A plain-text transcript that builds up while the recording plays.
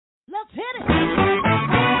Hit it.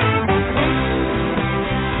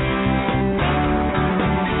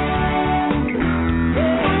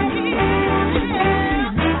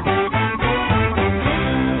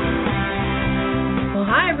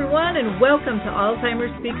 And welcome to Alzheimer's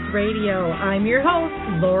Speaks Radio. I'm your host,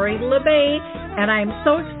 Lori LeBay, and I'm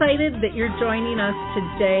so excited that you're joining us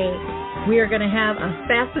today. We are going to have a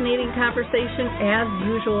fascinating conversation as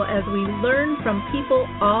usual as we learn from people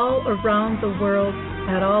all around the world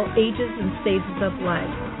at all ages and stages of life.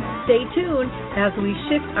 Stay tuned as we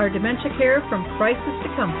shift our dementia care from crisis to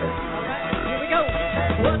comfort. All right, here we go.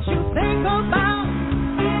 What you think about,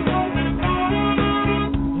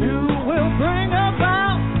 you will bring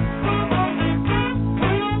about.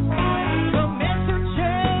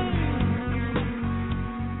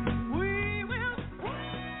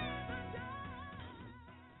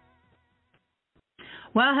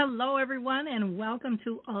 Well, hello, everyone, and welcome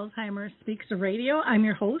to Alzheimer's Speaks Radio. I'm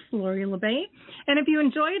your host, Lori LeBay, and if you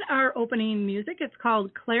enjoyed our opening music, it's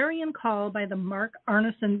called Clarion Call by the Mark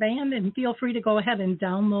Arneson Band, and feel free to go ahead and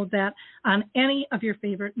download that on any of your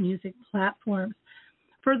favorite music platforms.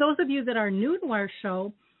 For those of you that are new to our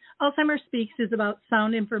show, Alzheimer's Speaks is about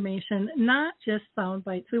sound information, not just sound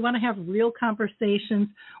bites. We want to have real conversations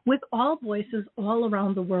with all voices all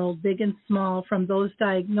around the world, big and small, from those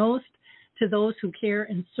diagnosed to those who care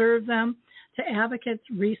and serve them, to advocates,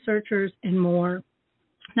 researchers, and more.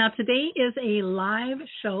 Now, today is a live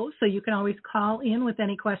show, so you can always call in with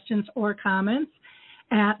any questions or comments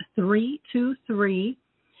at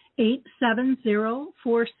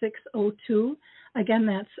 323-870-4602. Again,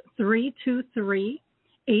 that's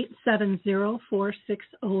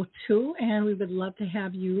 323-870-4602, and we would love to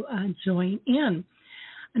have you join in.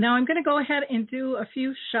 Now, I'm going to go ahead and do a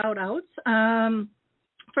few shout-outs.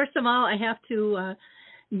 First of all, I have to,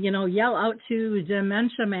 yell out to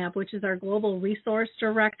Dementia Map, which is our global resource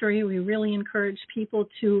directory. We really encourage people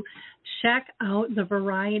to check out the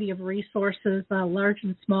variety of resources, large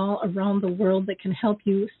and small, around the world that can help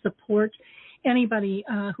you support anybody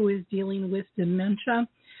who is dealing with dementia.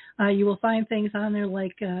 You will find things on there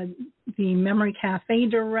like the Memory Cafe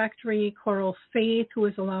directory, Choral Faith, who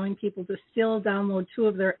is allowing people to still download two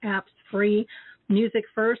of their apps free, Music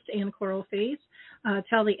First and Choral Faith.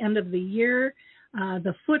 Till the end of the year,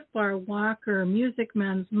 the Footbar Walker, Music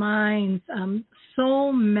Men's Minds,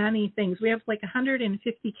 so many things. We have like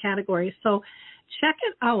 150 categories, so check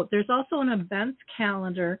it out. There's also an events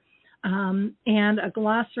calendar and a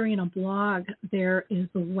glossary and a blog there as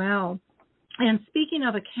well. And speaking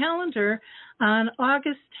of a calendar, on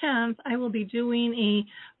August 10th, I will be doing a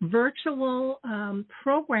virtual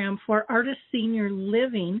program for Artist Senior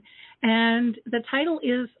Living, and the title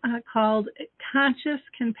is called Conscious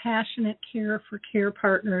Compassionate Care for Care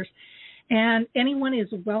Partners. And anyone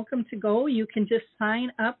is welcome to go. You can just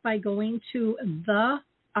sign up by going to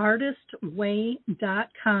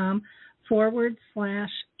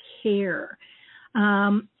theartistway.com/care.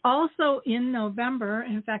 Also in November,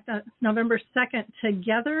 in fact, November 2nd,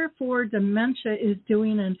 Together for Dementia is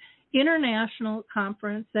doing an international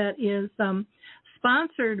conference that is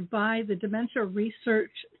sponsored by the dementia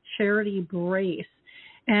research charity Brace.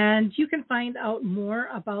 And you can find out more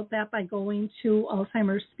about that by going to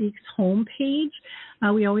Alzheimer's Speaks homepage.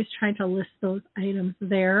 We always try to list those items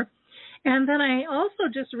there. And then I also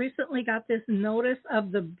just recently got this notice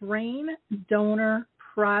of the Brain Donor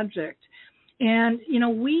Project. And,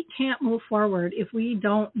 we can't move forward if we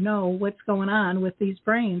don't know what's going on with these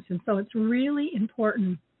brains. And so it's really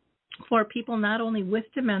important for people not only with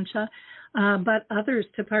dementia, but others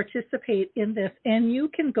to participate in this. And you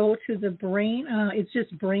can go to the it's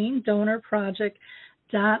just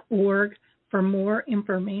braindonorproject.org for more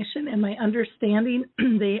information. And my understanding,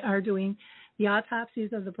 they are doing the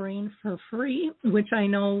autopsies of the brain for free, which I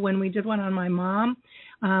know when we did one on my mom,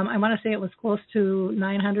 I want to say it was close to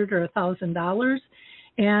 $900 or $1,000.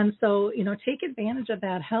 And so, take advantage of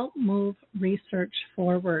that. Help move research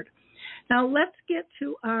forward. Now, let's get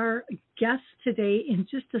to our guest today in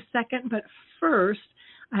just a second. But first,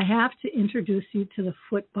 I have to introduce you to the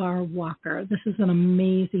Footbar Walker. This is an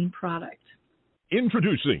amazing product.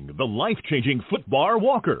 Introducing the life-changing Footbar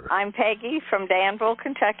Walker. I'm Peggy from Danville,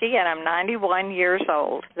 Kentucky, and I'm 91 years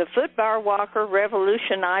old. The Footbar Walker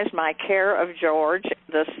revolutionized my care of George.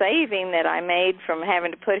 The saving that I made from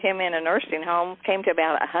having to put him in a nursing home came to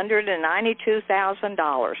about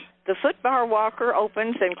 $192,000. The foot bar walker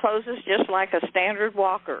opens and closes just like a standard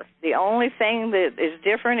walker. The only thing that is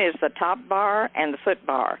different is the top bar and the foot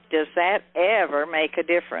bar. Does that ever make a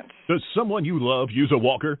difference? Does someone you love use a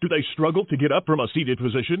walker? Do they struggle to get up from a seated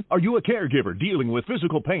position? Are you a caregiver dealing with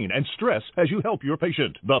physical pain and stress as you help your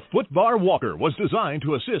patient? The foot bar walker was designed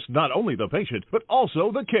to assist not only the patient, but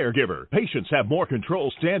also the caregiver. Patients have more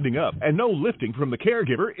control standing up, and no lifting from the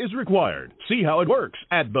caregiver is required. See how it works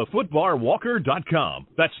at thefootbarwalker.com.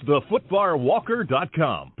 That's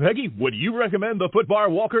thefootbarwalker.com. Peggy, would you recommend the foot bar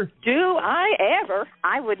walker? Do I ever?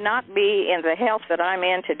 I would not be in the health that I'm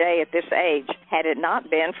in today at this age had it not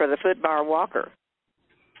been for the foot bar walker.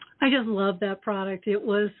 I just love that product. It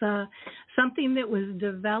was something that was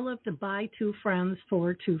developed by two friends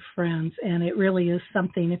for two friends, and it really is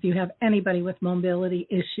something, if you have anybody with mobility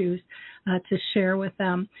issues, to share with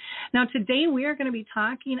them. Now, today we are going to be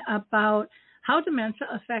talking about how dementia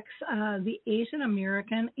affects the Asian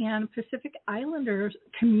American and Pacific Islander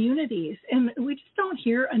communities. And we just don't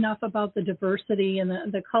hear enough about the diversity and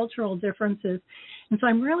the cultural differences. And so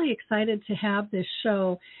I'm really excited to have this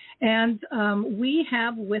show. And we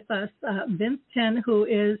have with us Vince Tin, who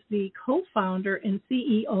is the co-founder and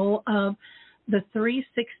CEO of the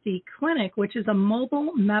 360 Clinic, which is a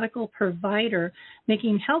mobile medical provider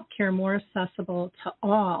making healthcare more accessible to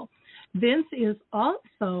all. Vince is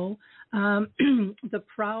also a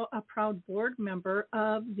proud board member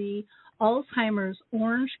of the Alzheimer's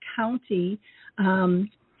Orange County, and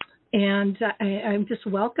I just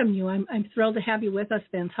welcome you. I'm thrilled to have you with us,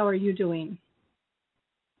 Vince. How are you doing?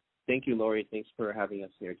 Thank you, Lori. Thanks for having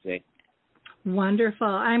us here today. Wonderful.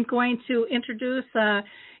 I'm going to introduce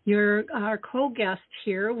our co-guest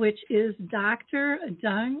here, which is Dr.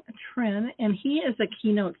 Doug Trin, and he is a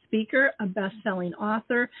keynote speaker, a best-selling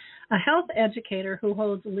author, a health educator who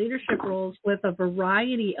holds leadership roles with a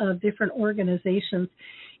variety of different organizations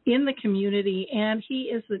in the community, and he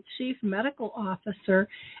is the chief medical officer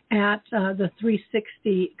at the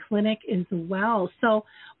 360 Clinic as well. So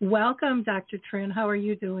welcome, Dr. Trin. How are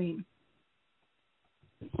you doing?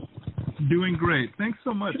 Doing great. Thanks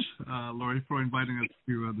so much, Lori, for inviting us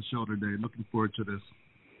to the show today. Looking forward to this.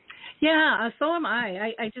 Yeah, so am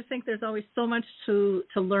I. I just think there's always so much to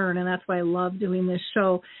learn, and that's why I love doing this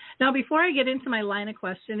show. Now, before I get into my line of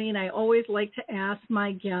questioning, I always like to ask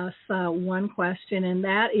my guests one question, and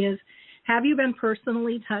that is, have you been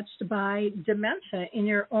personally touched by dementia in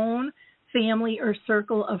your own family or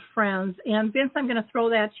circle of friends? And Vince, I'm going to throw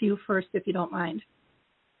that to you first, if you don't mind.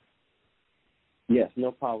 Yes,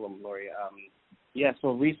 no problem, Lori.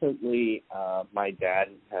 So recently my dad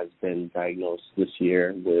has been diagnosed this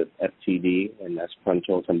year with FTD, and that's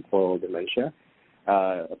frontal temporal dementia,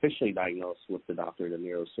 officially diagnosed with the doctor, the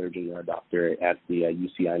neurosurgeon, our doctor at the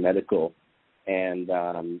UCI Medical. And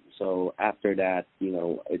so after that,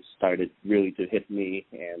 it started really to hit me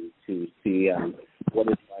and to see what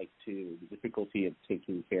it's like the difficulty of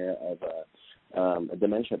taking care of a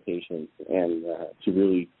dementia patient, and to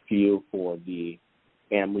really feel for the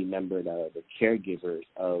family member, the caregivers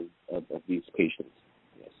of these patients.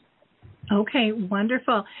 Yes. Okay,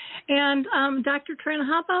 wonderful. And Dr. Trin,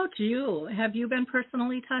 how about you? Have you been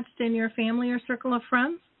personally touched in your family or circle of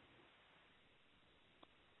friends?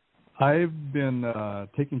 I've been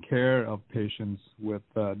taking care of patients with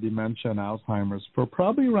dementia and Alzheimer's for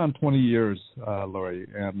probably around 20 years, Lori.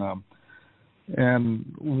 And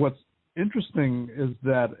what's interesting is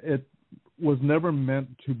that it was never meant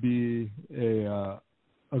to be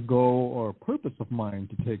a goal or a purpose of mine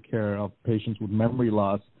to take care of patients with memory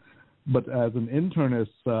loss. But as an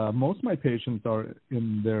internist, most of my patients are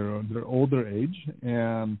in their older age,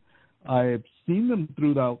 and I've seen them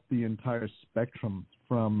throughout the entire spectrum,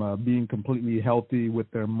 from being completely healthy with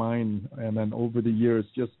their mind, and then over the years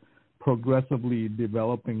just progressively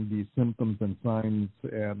developing these symptoms and signs.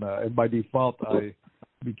 And by default, I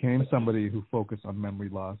became somebody who focused on memory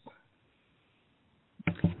loss.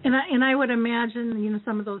 And I would imagine,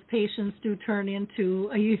 some of those patients do turn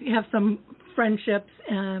into, you have some friendships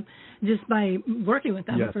just by working with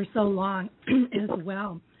them Yes. for so long as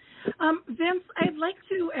well. Vince, I'd like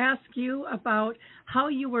to ask you about how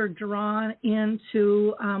you were drawn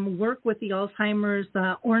into work with the Alzheimer's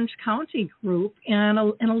Orange County group, and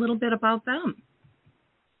a little bit about them.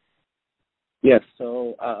 Yes,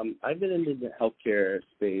 so I've been in the healthcare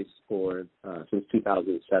space since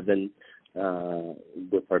 2007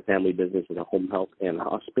 with our family business in a home health and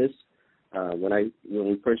hospice. When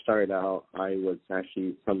we first started out, I was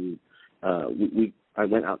actually I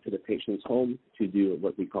went out to the patient's home to do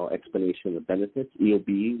what we call explanation of benefits,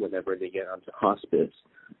 EOB, whenever they get onto hospice.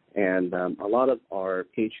 And a lot of our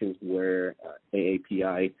patients were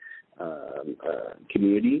AAPI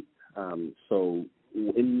community, So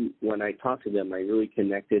when I talked to them, I really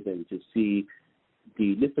connected and to see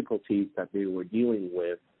the difficulties that they were dealing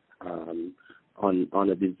with on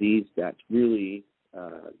a disease that really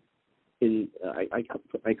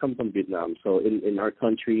I come from Vietnam, so in our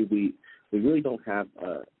country we really don't have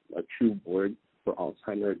a true word for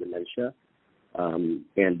Alzheimer's dementia.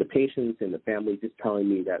 And the patients and the family just telling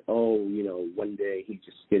me that, one day he's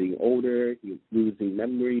just getting older, he's losing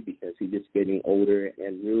memory because he's just getting older,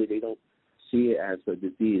 and really they don't see it as a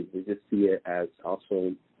disease. They just see it as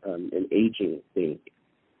also an aging thing.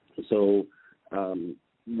 So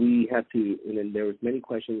we had to, and then there was many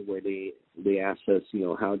questions where they asked us,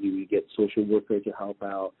 how do we get social worker to help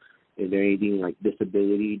out? Is there anything like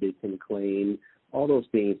disability they can claim? All those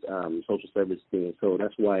things, social service things. So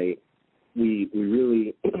that's why we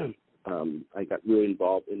really, I got really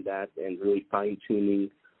involved in that and really fine-tuning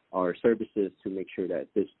our services to make sure that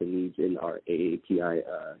fits the needs in our AAPI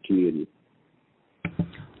community.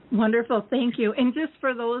 Wonderful, thank you. And just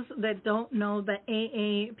for those that don't know, the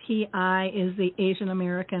AAPI is the Asian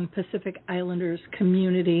American Pacific Islanders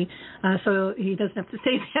community. So he doesn't have to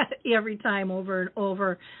say that every time over and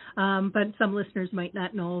over, but some listeners might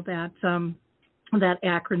not know that that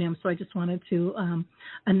acronym. So I just wanted to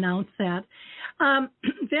announce that.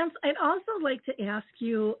 Vince, I'd also like to ask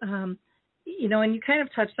you, and you kind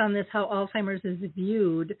of touched on this, how Alzheimer's is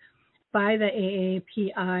viewed by the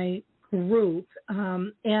AAPI group,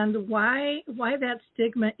 and why that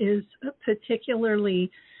stigma is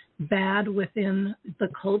particularly bad within the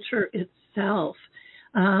culture itself.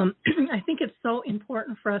 I think it's so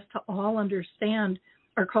important for us to all understand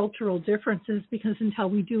our cultural differences, because until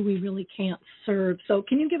we do, we really can't serve. So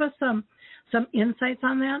can you give us some insights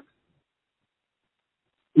on that?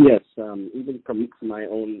 Yes, even from my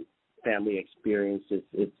own family experience,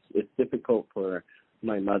 it's difficult for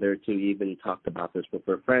my mother to even talk about this with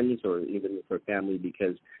her friends or even with her family,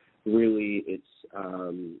 because really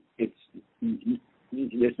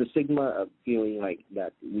there's a stigma of feeling like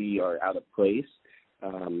that we are out of place,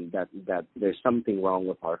 that there's something wrong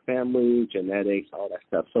with our family, genetics, all that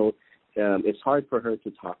stuff. So it's hard for her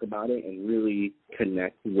to talk about it and really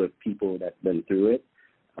connect with people that's been through it.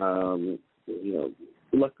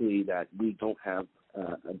 Luckily that we don't have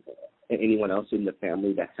anyone else in the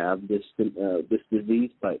family that have this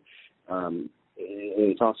disease, but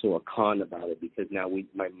it's also a con about it, because now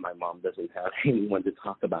my mom doesn't have anyone to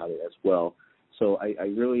talk about it as well. So I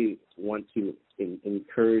really want to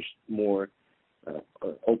encourage more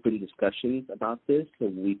open discussions about this, so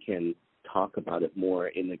we can talk about it more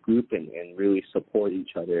in the group and really support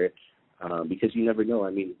each other, because you never know.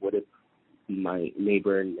 I mean, what if my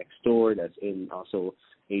neighbor next door that's also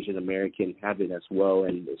Asian American have it as well,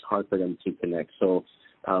 and it's hard for them to connect. So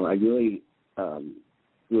I'm really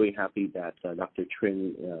happy that Dr.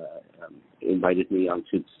 Trin invited me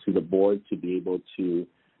onto the board to be able to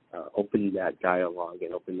open that dialogue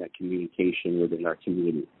and open that communication within our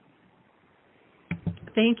community.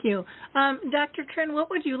 Thank you. Dr. Trin, what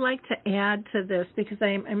would you like to add to this? Because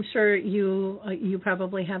I'm sure you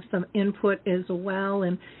probably have some input as well.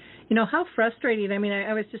 And, how frustrating. I mean,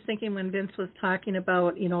 I was just thinking when Vince was talking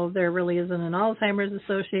about, there really isn't an Alzheimer's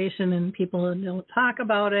association and people don't talk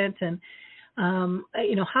about it. And,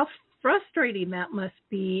 how frustrating that must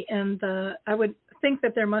be. And I would think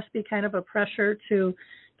that there must be kind of a pressure to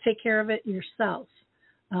take care of it yourself.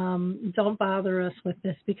 Don't bother us with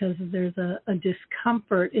this because there's a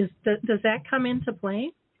discomfort. Does that come into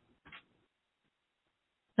play?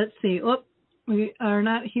 Let's see. Oh, we are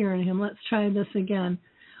not hearing him. Let's try this again.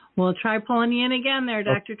 We'll try pulling you in again there,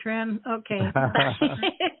 Dr. Tran. Okay.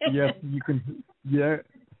 Yes, you can. Yeah,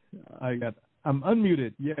 I'm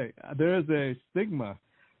unmuted. Yeah, there is a stigma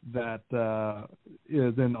that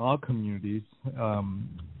is in all communities,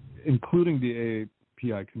 including the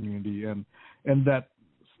AAPI community, and that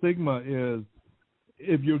stigma is,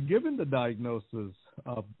 if you're given the diagnosis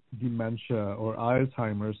of dementia or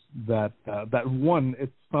Alzheimer's, that one,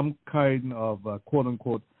 it's some kind of quote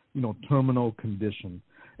unquote, terminal condition,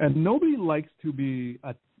 and nobody likes to be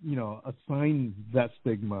assigned that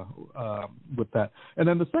stigma with that. And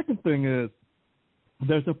then the second thing is,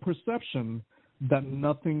 there's a perception that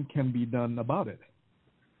nothing can be done about it,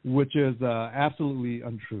 which is absolutely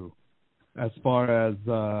untrue. As far as,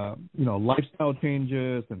 lifestyle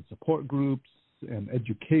changes and support groups and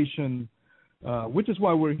education, which is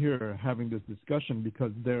why we're here having this discussion,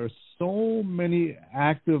 because there are so many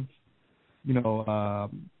active,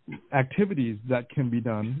 activities that can be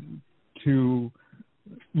done to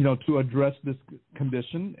address this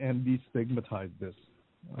condition and destigmatize this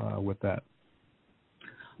with that.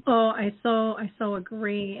 Oh, I so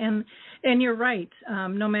agree, and you're right.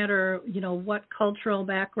 No matter what cultural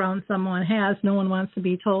background someone has, no one wants to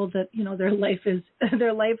be told that their life is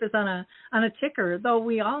on a ticker. Though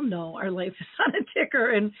we all know our life is on a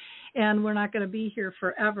ticker, and we're not going to be here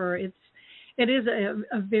forever. It is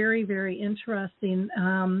a very, very interesting.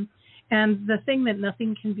 And the thing that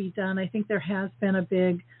nothing can be done, I think there has been a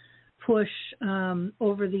big push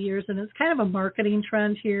over the years, and it's kind of a marketing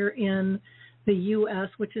trend here in the U.S.,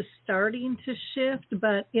 which is starting to shift,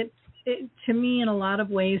 but it to me, in a lot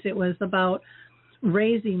of ways, it was about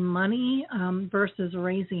raising money versus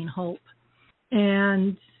raising hope,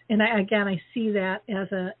 and I see that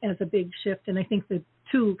as a big shift, and I think the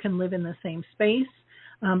two can live in the same space,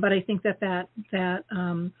 but I think that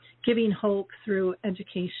giving hope through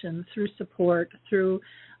education, through support, through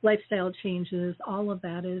lifestyle changes, all of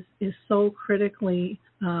that is so critically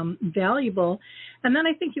valuable. And then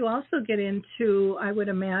I think you also get into, I would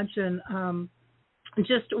imagine,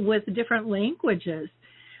 just with different languages.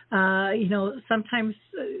 Sometimes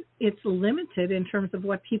it's limited in terms of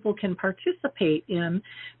what people can participate in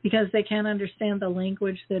because they can't understand the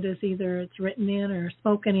language that is either it's written in or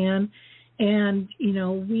spoken in. And,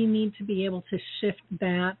 we need to be able to shift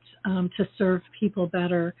that to serve people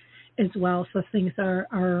better as well, so things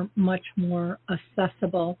are much more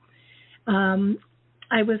accessible.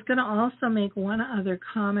 I was going to also make one other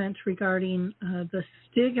comment regarding the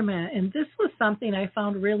stigma, and this was something I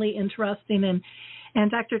found really interesting.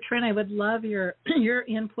 And Dr. Trent, I would love your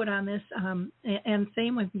input on this, and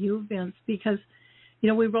same with you, Vince, because we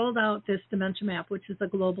rolled out this Dementia Map, which is a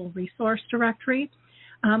global resource directory.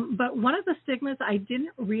 But one of the stigmas I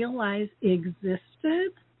didn't realize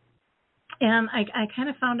existed, and I kind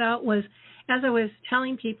of found out was as I was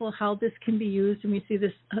telling people how this can be used, and we see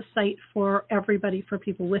this a site for everybody, for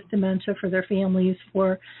people with dementia, for their families,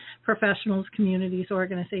 for professionals, communities,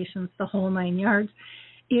 organizations, the whole nine yards,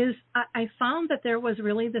 is I found that there was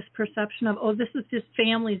really this perception of, this is just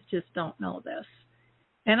families just don't know this.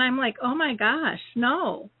 And I'm like, oh my gosh,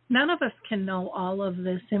 no, none of us can know all of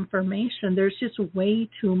this information. There's just way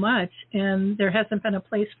too much, and there hasn't been a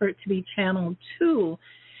place for it to be channeled to.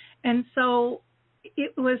 And so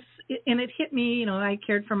it was, and it hit me, I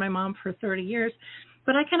cared for my mom for 30 years,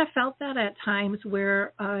 but I kind of felt that at times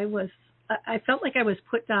where I felt like I was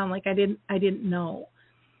put down, like I didn't know.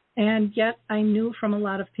 And yet I knew from a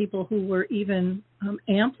lot of people who were even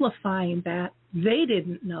amplifying that they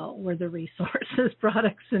didn't know where the resources,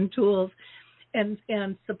 products, and tools and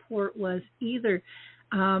support was either.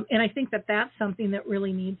 And I think that that's something that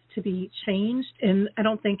really needs to be changed. And I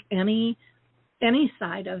don't think any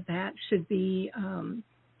side of that should be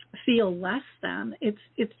feel less than.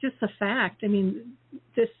 It's just a fact. I mean,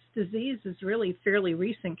 this disease is really fairly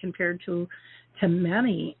recent compared to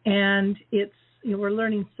many, and it's we're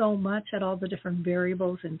learning so much at all the different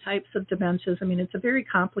variables and types of dementias. I mean, it's a very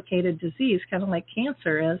complicated disease, kind of like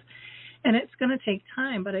cancer is, and it's going to take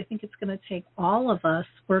time, but I think it's going to take all of us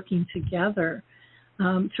working together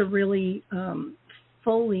to really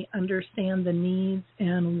fully understand the needs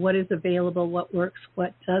and what is available, what works,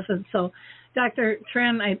 what doesn't. So, Dr.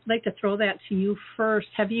 Tran, I'd like to throw that to you first.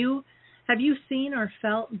 Have you seen or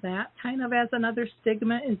felt that kind of as another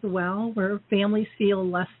stigma as well, where families feel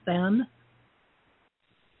less than?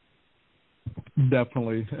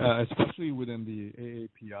 Definitely, especially within the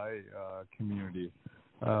AAPI community.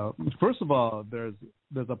 First of all, there's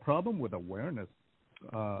a problem with awareness.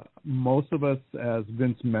 Most of us, as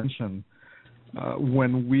Vince mentioned,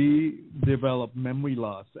 when we develop memory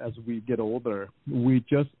loss as we get older, we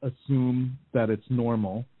just assume that it's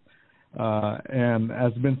normal. And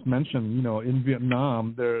as Vince mentioned, in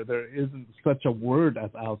Vietnam, there isn't such a word as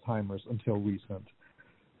Alzheimer's until recent.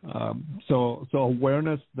 So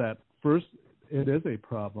awareness that first, it is a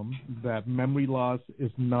problem, that memory loss is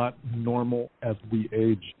not normal as we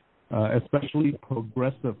age, especially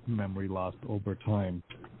progressive memory loss over time.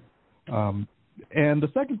 And the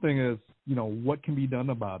second thing is, what can be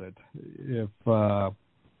done about it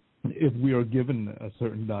if we are given a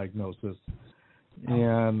certain diagnosis.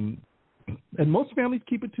 And most families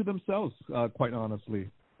keep it to themselves, quite honestly.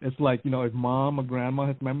 It's like, if mom or grandma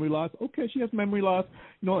has memory loss, okay, she has memory loss.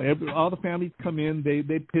 All the families come in, they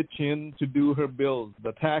pitch in to do her bills,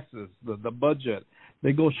 the taxes, the budget.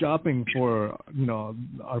 They go shopping for,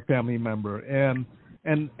 our family member. And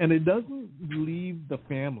it doesn't leave the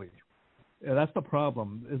family. And that's the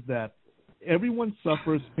problem, is that everyone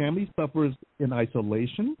suffers, family suffers in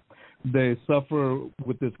isolation. They suffer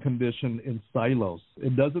with this condition in silos.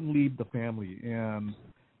 It doesn't leave the family.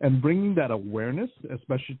 And bringing that awareness,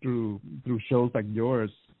 especially through shows like yours,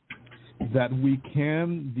 that we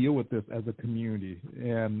can deal with this as a community,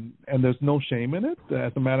 and there's no shame in it.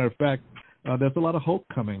 As a matter of fact, there's a lot of hope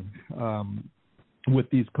coming with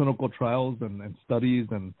these clinical trials and studies.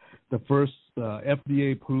 And the first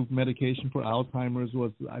FDA-approved medication for Alzheimer's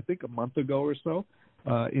was, I think, a month ago or so.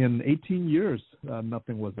 In 18 years,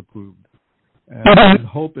 nothing was approved. And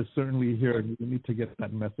hope is certainly here. We need to get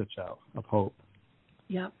that message out of hope.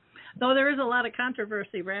 Yeah. Though there is a lot of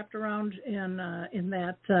controversy wrapped around in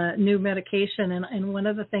that new medication. And one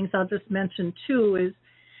of the things I'll just mention, too, is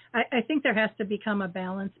I think there has to become a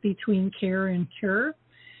balance between care and cure.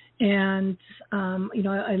 And,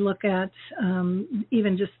 I look at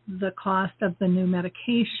even just the cost of the new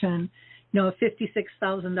medication,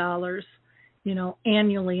 $56,000,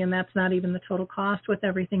 annually, and that's not even the total cost with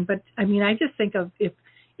everything. But, I just think of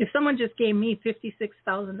if someone just gave me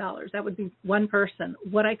 $56,000, that would be one person,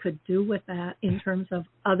 what I could do with that in terms of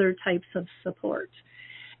other types of support.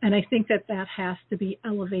 And I think that has to be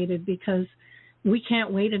elevated because we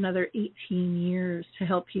can't wait another 18 years to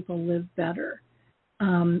help people live better.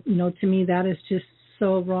 To me, that is just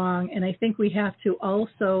so wrong. And I think we have to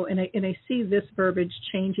also, and I see this verbiage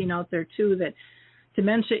changing out there too, that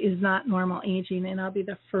dementia is not normal aging, and I'll be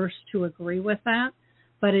the first to agree with that.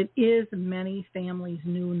 But it is many families'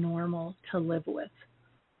 new normal to live with.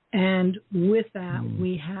 And with that,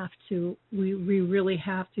 we really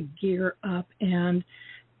have to gear up and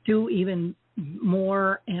do even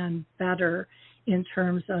more and better in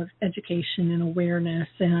terms of education and awareness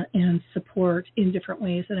and support in different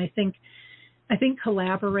ways. And I think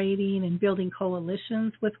collaborating and building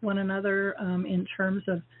coalitions with one another in terms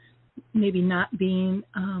of maybe not being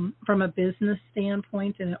from a business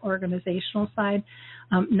standpoint and an organizational side,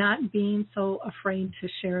 not being so afraid to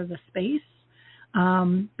share the space,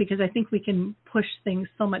 because I think we can push things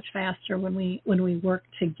so much faster when we work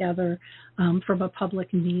together from a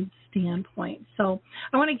public needs standpoint. So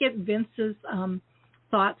I want to get Vince's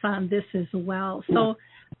thoughts on this as well. So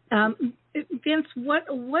Vince, what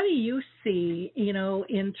do you see,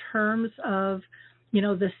 in terms of,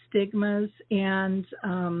 the stigmas and,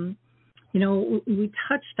 we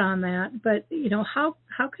touched on that, but,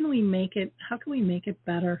 how can we make it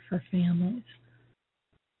better for families?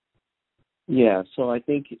 Yeah, so I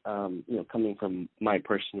think, coming from my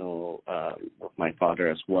personal, with my father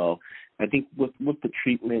as well, I think with the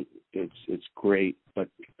treatment, it's great, but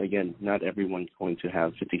again, not everyone's going to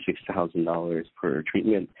have $56,000 per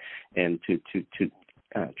treatment and to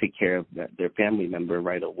take care of their family member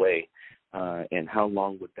right away. And how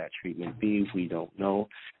long would that treatment be? We don't know.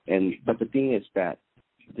 But the thing is that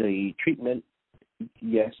the treatment,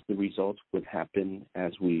 yes, the results would happen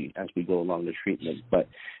as we go along the treatment. But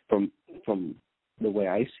from the way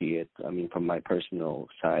I see it, from my personal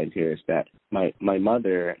side here, is that my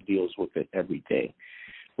mother deals with it every day,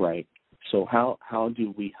 right? So how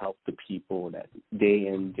do we help the people that day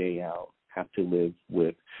in, day out have to live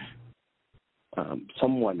with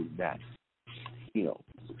someone that,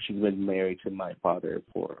 she's been married to my father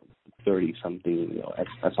for 30-something,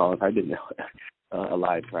 as long as I've been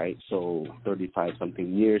alive, right? So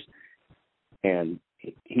 35-something years, and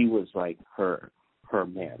he was like her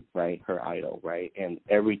man, right? Her idol, right? And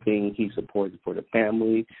everything he supported for the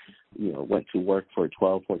family, went to work for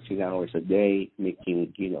 12, 14 hours a day,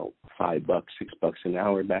 making, $5, $6 an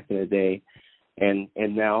hour back in the day. And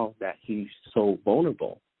now that he's so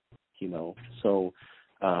vulnerable, so,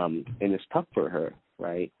 and it's tough for her,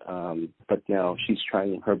 right? But now she's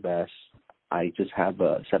trying her best. I just have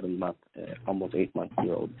a 7-month, almost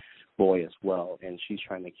 8-month-year-old boy as well, and she's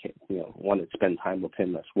trying to, want to spend time with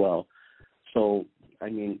him as well. So,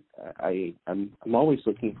 I'm always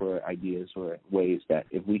looking for ideas or ways that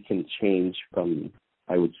if we can change from,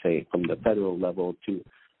 I would say, from the federal level to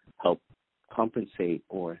help compensate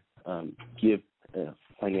or give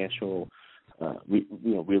financial,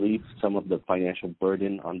 relieve some of the financial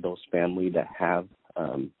burden on those families that have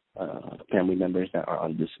family members that are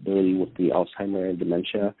on disability with the Alzheimer and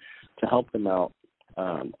dementia, to help them out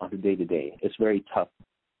on the day-to-day. It's very tough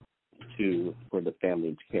for the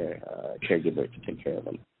family caregiver to take care of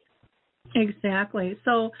them. Exactly.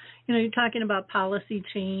 So, you're talking about policy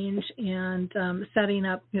change and setting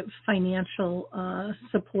up financial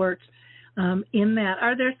support in that.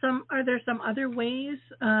 Are there some other ways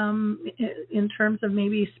in terms of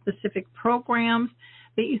maybe specific programs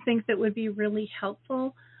that you think that would be really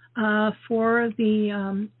helpful for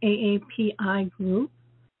the AAPI group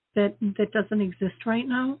that doesn't exist right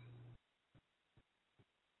now?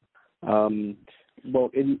 Well,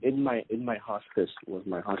 in my hospice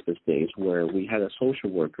days, where we had a social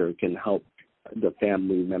worker can help the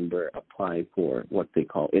family member apply for what they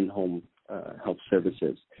call in-home health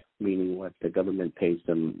services, meaning what the government pays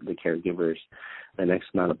them, the caregivers, an X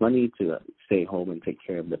amount of money to stay home and take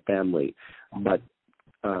care of the family. But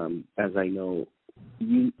as I know,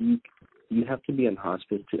 you have to be in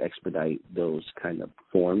hospice to expedite those kind of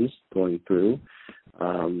forms going through.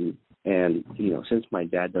 And since my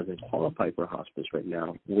dad doesn't qualify for hospice right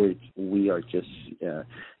now, we are just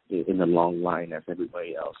in the long line as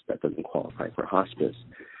everybody else that doesn't qualify for hospice.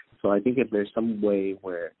 So I think if there's some way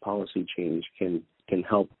where policy change can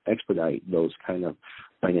help expedite those kind of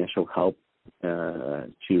financial help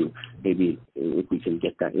to maybe if we can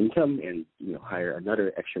get that income and hire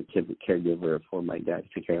another extra caregiver for my dad to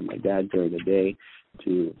take care of my dad during the day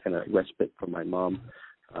to kind of respite for my mom.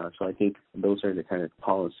 So I think those are the kind of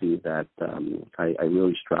policies that I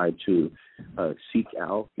really strive to seek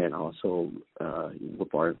out, and also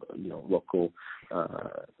with our local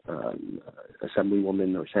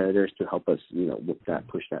assemblywomen or senators to help us with that,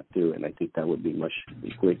 push that through. And I think that would be much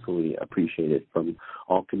gratefully appreciated from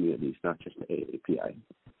all communities, not just the AAPI.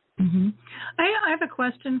 Mm-hmm. I have a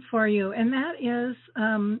question for you, and that is,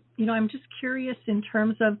 I'm just curious in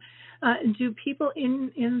terms of, do people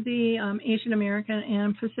in the Asian American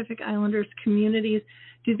and Pacific Islanders communities,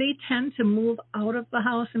 do they tend to move out of the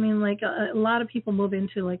house? I mean, like a lot of people move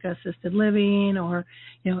into like assisted living or,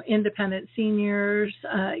 independent seniors.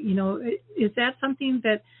 Is that something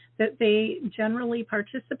that they generally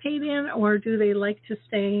participate in, or do they like to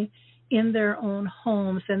stay in their own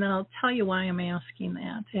homes? And then I'll tell you why I'm asking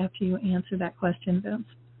that after you answer that question, Vince.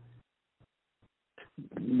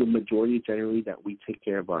 The majority generally that we take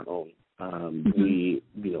care of our own. We,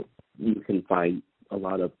 you can find a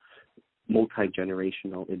lot of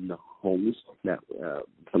multi-generational in the homes that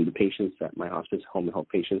from the patients at my hospice, home health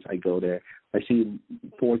patients, I go there. I see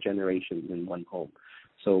 4 generations in one home.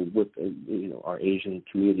 So with, our Asian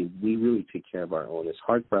community, we really take care of our own. It's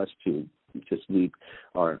hard for us to just leave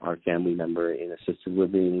our family member in assisted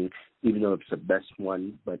living, even though it's the best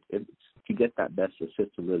one. But to get that best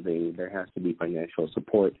assisted living, there has to be financial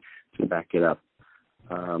support to back it up.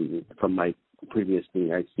 From my previous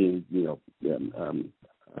meeting, I've seen,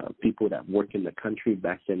 people that work in the country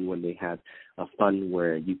back then when they had a fund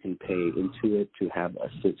where you can pay into it to have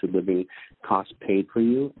assisted living costs paid for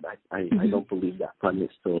you. I don't believe that fund is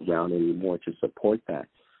still around anymore to support that.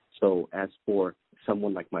 So as for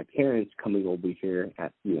someone like my parents coming over here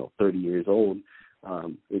at 30 years old,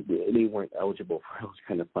 they weren't eligible for those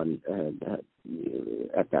kind of funds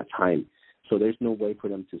at that time. So there's no way for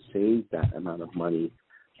them to save that amount of money,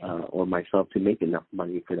 or myself to make enough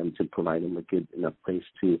money for them to provide them a good enough place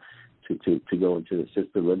to go into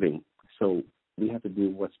assisted living. So we have to do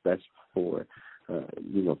what's best for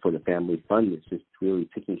for the family fund. It's just really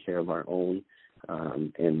taking care of our own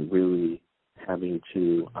and really having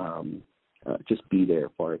to just be there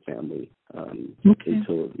for our family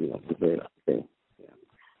until the very last day.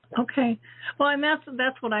 Okay. Well, and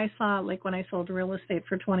that's what I saw, like when I sold real estate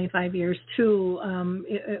for 25 years too.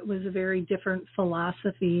 It was a very different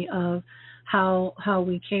philosophy of how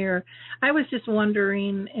we care. I was just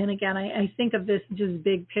wondering, and again, I think of this just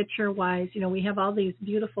big picture wise, we have all these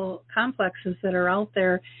beautiful complexes that are out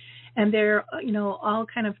there, and they're, all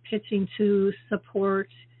kind of pitching to support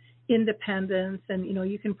independence, and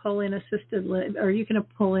you can pull in assisted or you can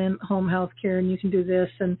pull in home health care, and you can do this,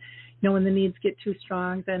 and when the needs get too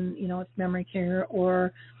strong, then it's memory care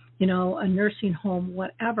or a nursing home,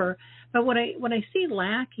 whatever. But what I see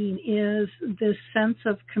lacking is this sense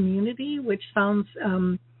of community, which sounds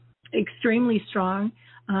extremely strong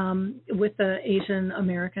with the Asian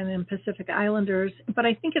American and Pacific Islanders. But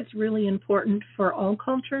I think it's really important for all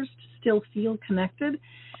cultures to still feel connected.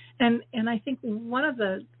 And I think one of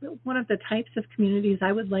the types of communities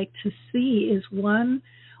I would like to see is one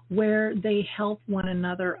where they help one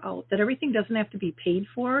another out, that everything doesn't have to be paid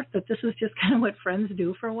for, that this is just kind of what friends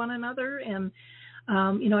do for one another. And,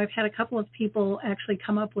 I've had a couple of people actually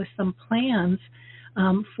come up with some plans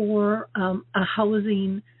for a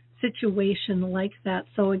housing situation like that.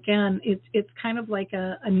 So again, it's kind of like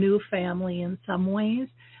a new family in some ways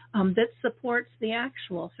that supports the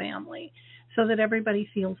actual family, so that everybody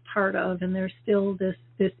feels part of, and there's still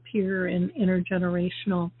this peer and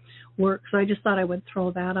intergenerational work. So I just thought I would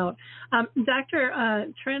throw that out.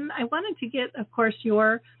 Dr. Trin, I wanted to get, of course,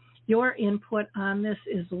 your input on this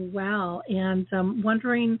as well, and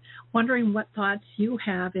wondering what thoughts you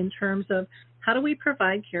have in terms of how do we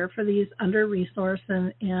provide care for these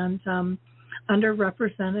under-resourced and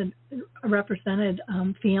underrepresented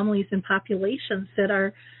families and populations that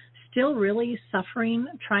are still really suffering,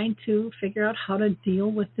 trying to figure out how to deal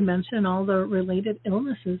with dementia and all the related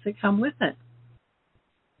illnesses that come with it.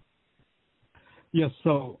 Yes.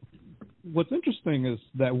 So what's interesting is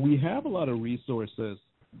that we have a lot of resources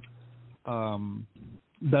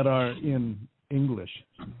that are in English,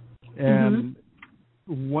 and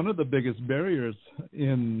one of the biggest barriers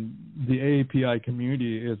in the AAPI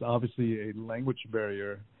community is obviously a language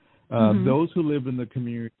barrier. Those who live in the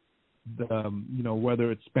community,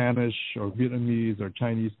 whether it's Spanish or Vietnamese or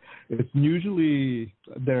Chinese, it's usually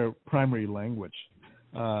their primary language,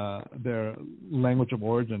 their language of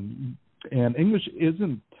origin. And English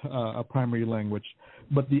isn't a primary language,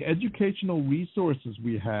 but the educational resources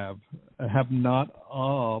we have not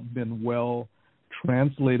all been well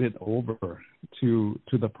translated over to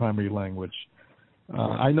the primary language.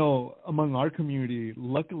 I know among our community,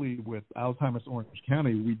 luckily with Alzheimer's Orange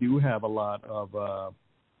County, we do have a lot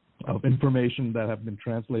of information that have been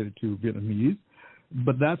translated to Vietnamese,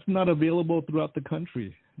 but that's not available throughout the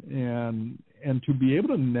country. And to be able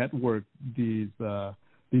to network these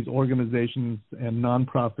organizations and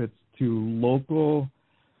nonprofits to local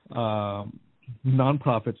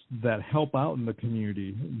nonprofits that help out in the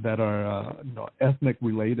community, that are ethnic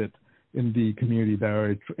related in the community, that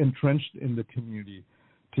are entrenched in the community,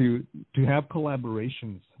 to have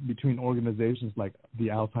collaborations between organizations like the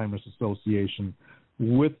Alzheimer's Association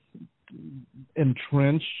with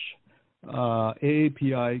entrenched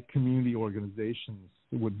AAPI community organizations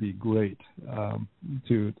would be great,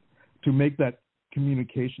 to make that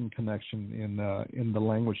communication connection in the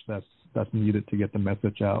language that's needed to get the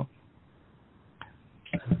message out.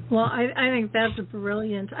 Well, I think that's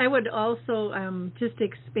brilliant. I would also just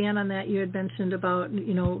expand on that. You had mentioned about,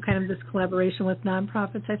 kind of this collaboration with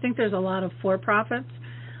nonprofits. I think there's a lot of for-profits,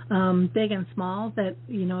 big and small, that,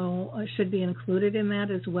 should be included in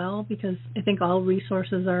that as well, because I think all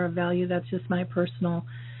resources are of value. That's just my personal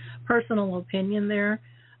opinion there.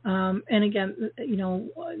 And again,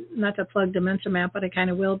 not to plug Dementia Map, but I kind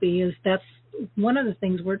of will be, is that's one of the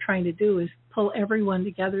things we're trying to do, is pull everyone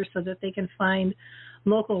together so that they can find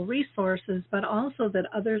local resources, but also that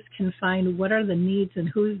others can find what are the needs and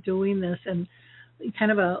who's doing this, and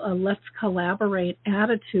kind of a let's collaborate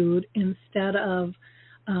attitude instead of,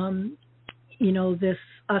 this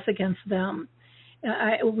us against them.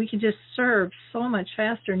 We can just serve so much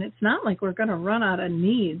faster, and it's not like we're going to run out of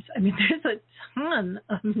needs. I mean, there's a ton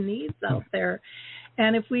of needs out there.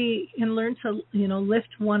 And if we can learn to, lift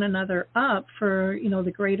one another up for,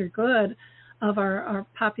 the greater good of our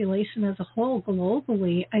population as a whole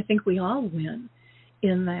globally, I think we all win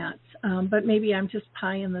in that. But maybe I'm just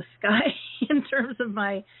pie in the sky in terms of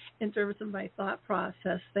my thought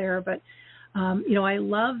process there. But I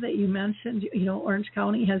love that you mentioned, Orange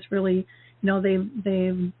County has really,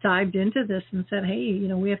 they've dived into this and said, hey,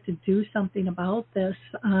 we have to do something about this.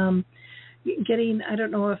 I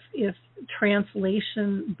don't know if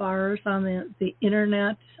translation bars on the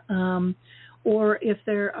internet, or if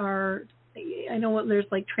there are, I know there's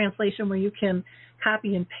like translation where you can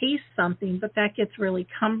copy and paste something, but that gets really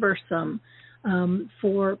cumbersome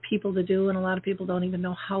for people to do, and a lot of people don't even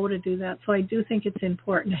know how to do that. So I do think it's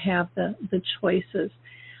important to have the choices.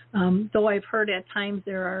 Though I've heard at times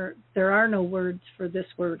there are no words for this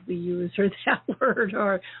word we use, or that word,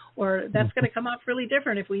 or that's going to come off really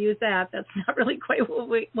different if we use that. That's not really quite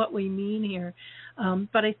what we mean here.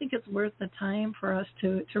 But I think it's worth the time for us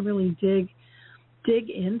to really dig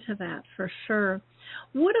into that for sure.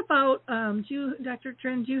 What about Dr.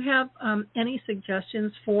 Trin? Do you have any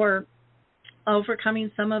suggestions for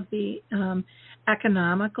overcoming some of the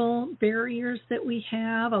economical barriers that we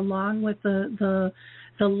have, along with the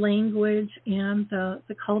language and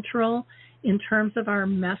the cultural, in terms of our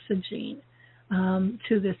messaging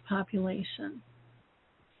to this population?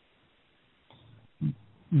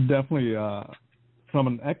 Definitely, from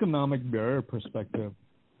an economic barrier perspective,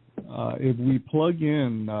 if we plug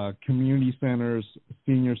in community centers,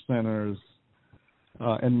 senior centers,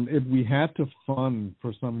 and if we had to fund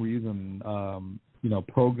for some reason,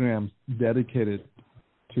 programs dedicated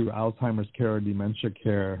to Alzheimer's care or dementia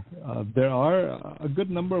care, there are a good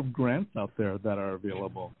number of grants out there that are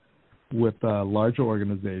available with larger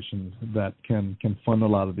organizations that can fund a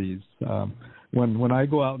lot of these. When I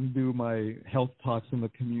go out and do my health talks in the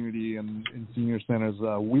community and in senior centers,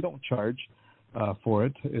 we don't charge for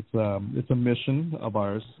it. It's a mission of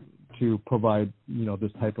ours to provide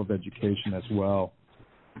this type of education as well.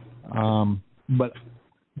 But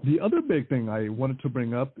the other big thing I wanted to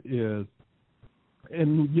bring up is,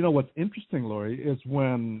 and what's interesting, Lori, is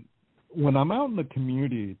when I'm out in the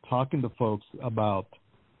community talking to folks about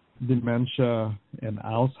dementia and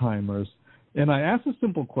Alzheimer's, and I ask a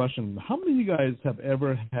simple question: how many of you guys have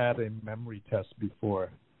ever had a memory test before?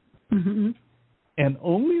 Mm-hmm. And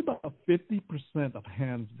only about 50% of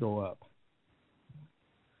hands go up.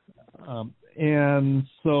 And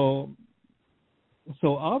so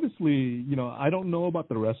obviously, I don't know about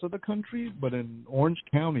the rest of the country, but in Orange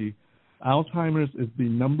County, Alzheimer's is the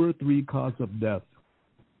number 3 cause of death,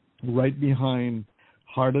 right behind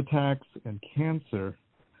heart attacks and cancer.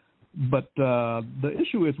 But the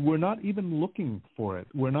issue is we're not even looking for it.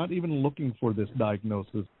 We're not even looking for this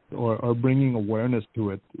diagnosis or bringing awareness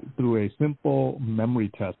to it through a simple memory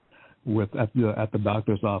test at the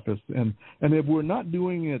doctor's office. And if we're not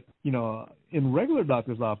doing it, in regular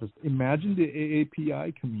doctor's office, imagine the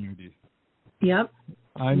AAPI community. Yep.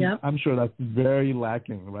 I'm sure that's very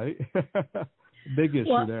lacking, right? Big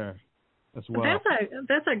issue there as well.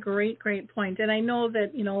 That's a great point. And I know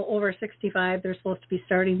that, over 65, they're supposed to be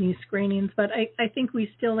starting these screenings, but I think we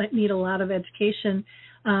still need a lot of education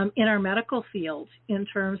in our medical field in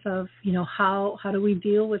terms of, how do we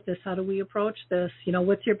deal with this? How do we approach this?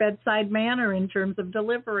 What's your bedside manner in terms of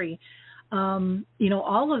delivery?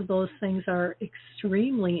 All of those things are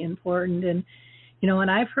extremely important. And,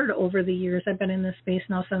 and I've heard over the years, I've been in this space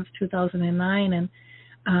now since 2009,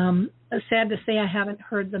 and sad to say I haven't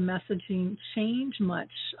heard the messaging change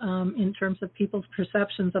much in terms of people's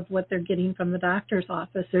perceptions of what they're getting from the doctor's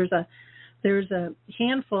office. There's a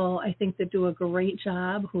handful, I think, that do a great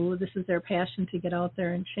job, who this is their passion to get out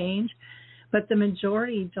there and change, but the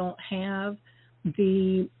majority don't have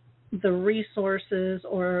the resources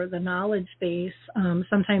or the knowledge base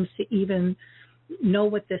sometimes to even know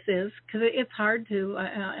what this is, because it's hard to,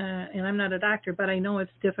 and I'm not a doctor, but I know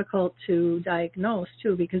it's difficult to diagnose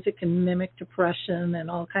too, because it can mimic depression and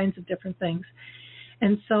all kinds of different things.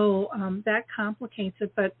 And so that complicates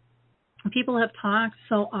it. But people have talked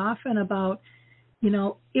so often about,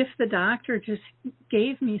 if the doctor just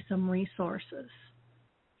gave me some resources,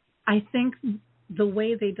 I think the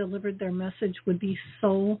way they delivered their message would be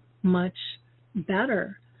so much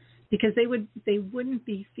better, because they wouldn't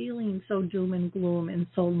be feeling so doom and gloom and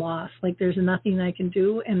so lost, like there's nothing I can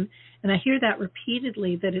do. And I hear that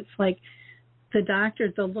repeatedly, that it's like the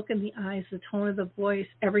doctor, the look in the eyes, the tone of the voice,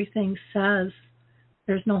 everything says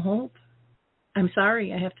there's no hope. I'm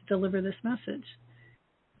sorry, I have to deliver this message.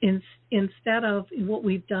 Instead of what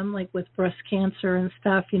we've done, like with breast cancer and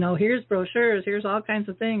stuff, here's brochures, here's all kinds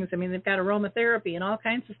of things. I mean, they've got aromatherapy and all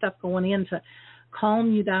kinds of stuff going in to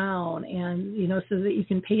calm you down, and so that you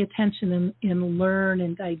can pay attention and learn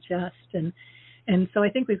and digest. And so I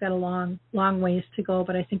think we've got a long ways to go,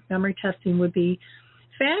 but I think memory testing would be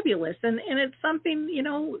fabulous, and it's something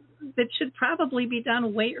that should probably be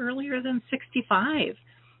done way earlier than 65.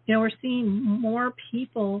 We're seeing more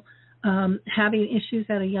people having issues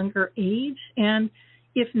at a younger age, and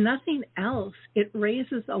if nothing else, it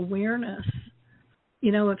raises awareness.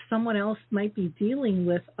 If someone else might be dealing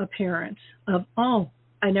with a parent of,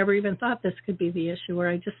 I never even thought this could be the issue, or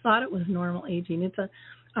I just thought it was normal aging. It's an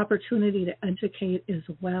opportunity to educate as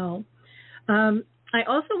well. I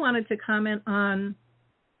also wanted to comment on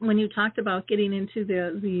when you talked about getting into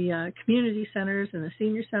the community centers and the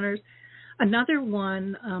senior centers. Another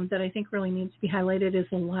one that I think really needs to be highlighted is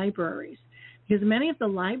the libraries, because many of the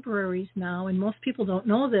libraries now, and most people don't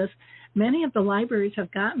know this, many of the libraries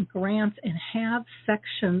have gotten grants and have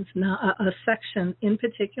sections now, a section in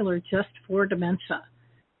particular just for dementia.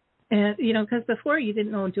 And, because before you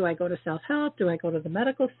didn't know, do I go to self-help? Do I go to the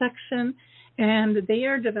medical section? And they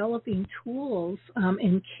are developing tools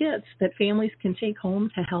and kits that families can take home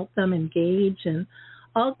to help them engage, and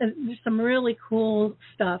there's some really cool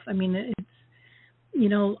stuff. I mean, it's,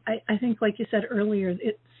 I think, like you said earlier,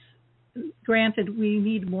 it's, granted, we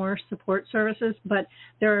need more support services, but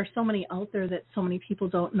there are so many out there that so many people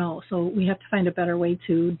don't know. So we have to find a better way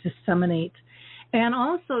to disseminate, and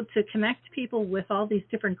also to connect people with all these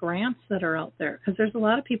different grants that are out there, because there's a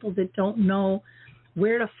lot of people that don't know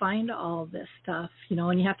where to find all this stuff,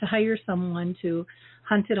 and you have to hire someone to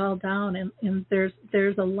hunt it all down. And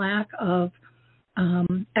there's a lack of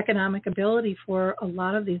economic ability for a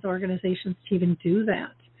lot of these organizations to even do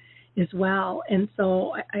that as well. And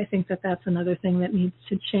so I think that that's another thing that needs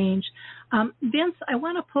to change. Vince, I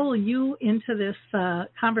want to pull you into this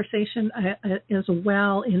conversation as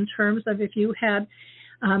well, in terms of if you had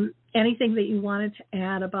anything that you wanted to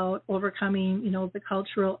add about overcoming, the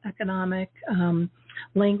cultural, economic,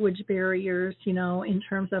 language barriers, in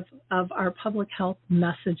terms of our public health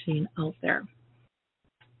messaging out there.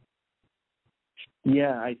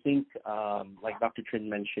 Yeah, I think, like Dr. Trin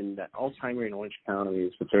mentioned, that Alzheimer in Orange County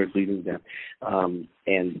is the third leading death.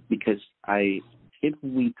 And because if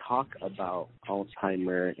we talk about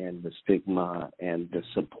Alzheimer and the stigma and the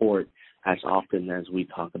support as often as we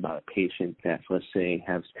talk about a patient that, let's say,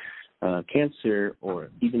 has cancer, or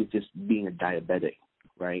even just being a diabetic,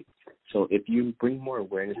 right? So if you bring more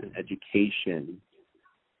awareness and education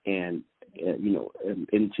and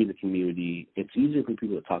into the community, it's easier for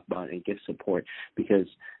people to talk about it and get support because,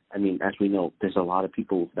 I mean, as we know, there's a lot of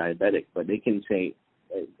people with diabetic, but they can say,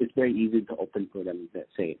 it's very easy to open for them that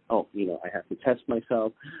say, oh, I have to test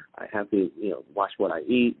myself, I have to, watch what I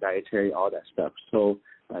eat, dietary, all that stuff. So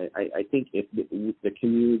I think if the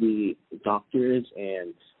community doctors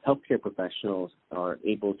and healthcare professionals are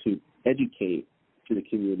able to educate to the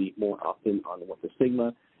community more often on what the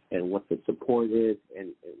stigma and what the support is,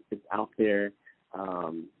 and it's out there,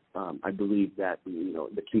 I believe that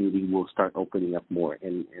the community will start opening up more,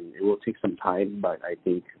 and it will take some time, but I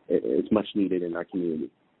think it's much needed in our community.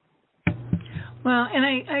 Well, and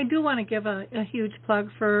I do want to give a huge plug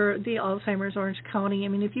for the Alzheimer's Orange County. I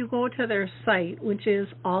mean, if you go to their site, which is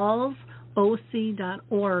alzoc.org,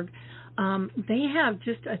 they have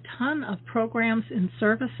just a ton of programs and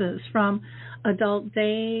services, from adult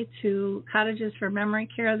day to cottages for memory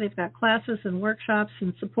care. They've got classes and workshops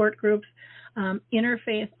and support groups,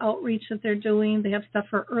 interfaith outreach that they're doing. They have stuff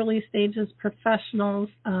for early stages professionals.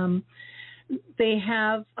 They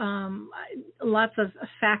have lots of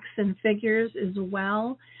facts and figures as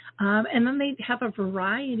well. And then they have a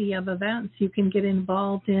variety of events you can get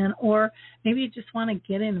involved in, or maybe you just want to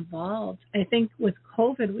get involved. I think with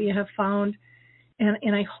COVID we have found,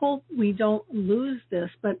 and I hope we don't lose this,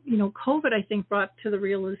 but, COVID, I think, brought to the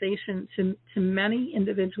realization to many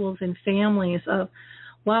individuals and families of,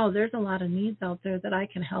 wow, there's a lot of needs out there that I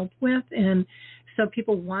can help with. And so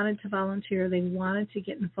people wanted to volunteer. They wanted to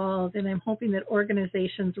get involved. And I'm hoping that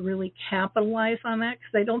organizations really capitalize on that,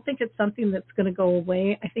 because I don't think it's something that's going to go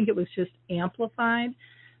away. I think it was just amplified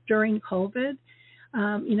during COVID,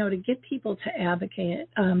 to get people to advocate,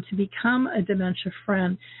 to become a dementia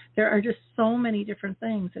friend. There are just so many different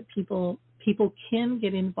things that people can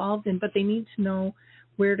get involved in, but they need to know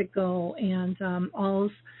where to go. And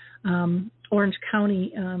Orange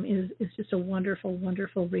County is just a wonderful,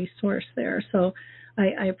 wonderful resource there. So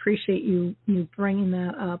I appreciate you bringing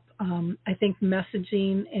that up. I think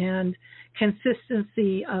messaging and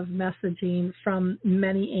consistency of messaging from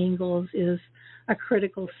many angles is a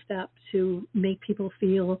critical step to make people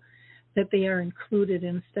feel that they are included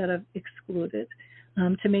instead of excluded,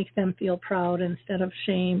 to make them feel proud instead of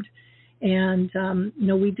shamed. And,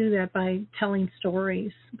 we do that by telling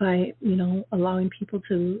stories, by, allowing people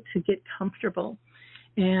to get comfortable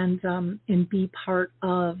and be part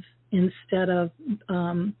of, instead of,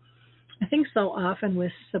 I think so often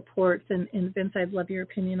with supports, and Vince, I'd love your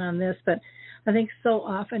opinion on this, but I think so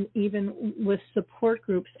often even with support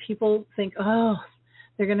groups, people think, oh,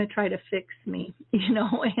 they're going to try to fix me,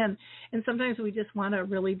 and sometimes we just want to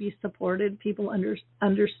really be supported. People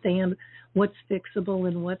understand what's fixable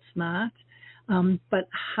and what's not, but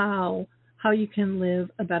how you can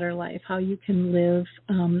live a better life, how you can live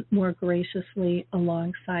more graciously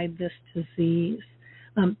alongside this disease.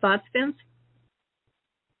 Thoughts, Vince?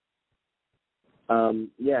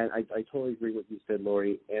 I totally agree with what you said,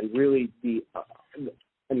 Lori. And really, the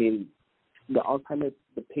Alzheimer's,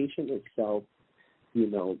 the patient itself,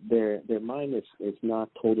 their mind is not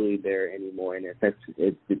totally there anymore, and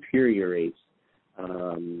it deteriorates.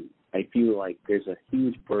 I feel like there's a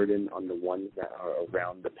huge burden on the ones that are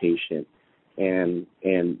around the patient, and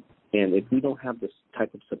if we don't have this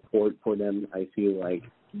type of support for them, I feel like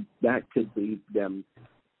that could lead them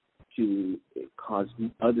to cause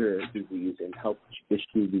other disease and health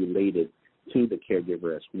issues related to the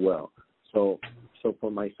caregiver as well. So for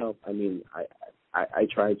myself, I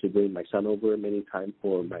try to bring my son over many times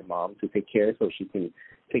for my mom to take care, so she can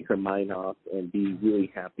take her mind off and be really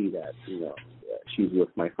happy that she's with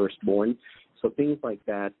my firstborn. So things like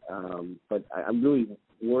that. But I'm really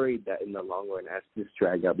worried that in the long run, as this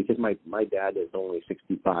drags out, because my dad is only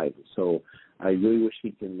 65, so I really wish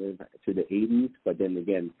he can live to the 80s. But then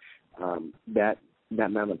again, that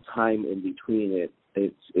amount of time in between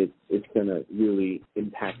it's going to really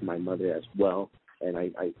impact my mother as well. And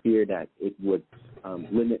I fear that it would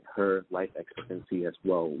limit her life expectancy as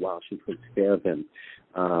well while she takes care of him.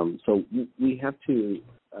 So we have to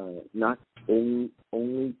not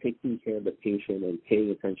only taking care of the patient and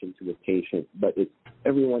paying attention to the patient, but it's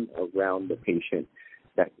everyone around the patient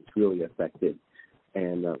that's really affected.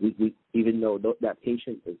 And we even though that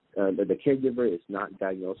patient is the caregiver is not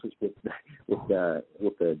diagnosed with the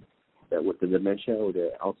dementia or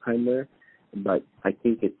the Alzheimer, but I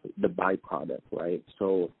think it's the byproduct, right?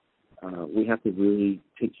 So we have to really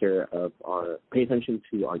pay attention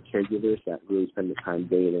to our caregivers that really spend the time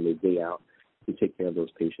day in and day out to take care of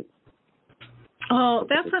those patients. Oh,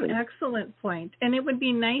 that's an excellent point. And it would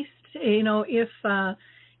be nice, if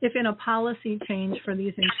if in a policy change for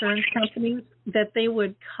these insurance companies that they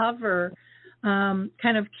would cover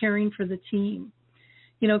kind of caring for the team.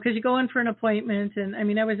 You know, because you go in for an appointment, and I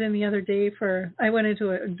mean, I was in the other day I went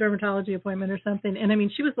into a dermatology appointment or something, and I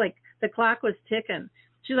mean, she was like, the clock was ticking.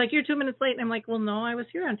 She's like, you're 2 minutes late. And I'm like, well, no, I was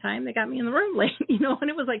here on time. They got me in the room late, you know, and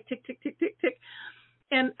it was like tick, tick, tick, tick, tick.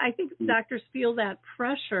 And I think doctors feel that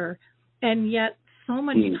pressure, and yet so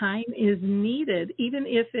much time is needed, even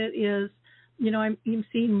if it is, you know, I'm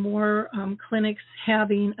seeing more clinics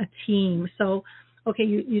having a team. So, okay,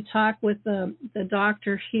 you talk with the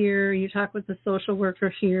doctor here, you talk with the social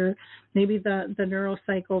worker here, maybe the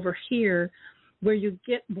neuropsych over here, where you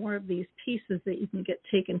get more of these pieces that you can get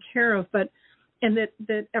taken care of, and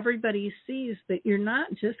that everybody sees that you're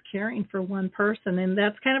not just caring for one person, and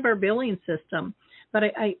that's kind of our billing system. But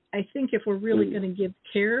I think if we're really going to give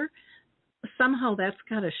care, somehow that's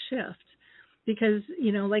got to shift, because,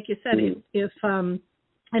 you know, like you said, if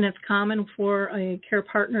and it's common for a care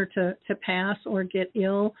partner to pass or get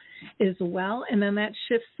ill as well, and then that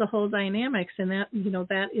shifts the whole dynamics, and that, you know,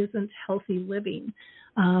 that isn't healthy living.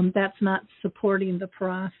 That's not supporting the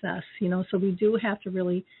process, you know. So we do have to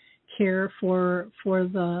really care for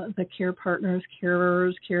the care partners,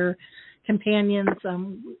 carers, care companions,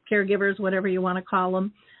 caregivers, whatever you want to call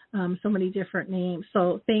them. So many different names.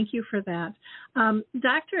 So thank you for that.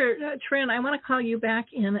 Dr. Trin, I want to call you back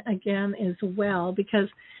in again as well, because,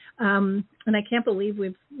 and I can't believe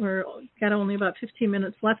we've got only about 15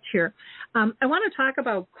 minutes left here. I want to talk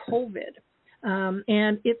about COVID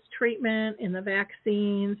and its treatment and the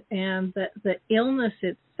vaccines and the illness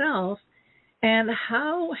itself, and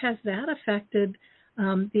how has that affected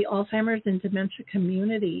the Alzheimer's and dementia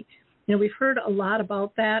community? You know, we've heard a lot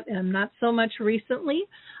about that, and not so much recently,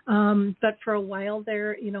 but for a while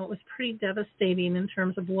there, you know, it was pretty devastating in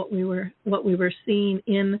terms of what we were seeing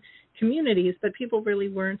in communities, but people really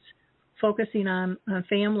weren't focusing on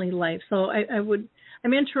family life. So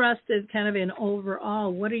I'm interested kind of in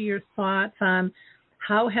overall, what are your thoughts on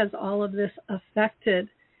how has all of this affected,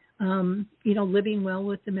 you know, living well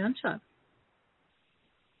with dementia?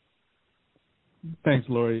 Thanks,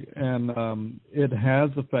 Lori. And it has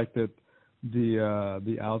affected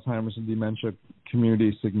the Alzheimer's and dementia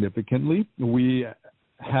community significantly. We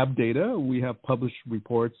have data. We have published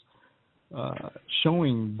reports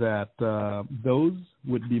showing that those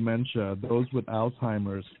with dementia, those with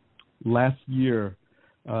Alzheimer's, last year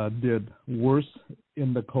did worse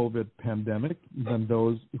in the COVID pandemic than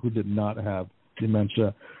those who did not have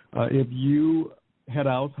dementia. If you had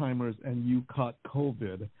Alzheimer's and you caught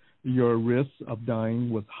COVID, your risk of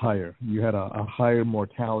dying was higher. You had a higher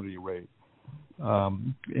mortality rate.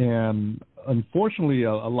 And unfortunately,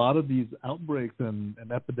 a lot of these outbreaks and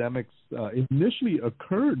epidemics initially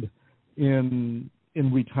occurred in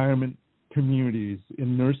retirement communities,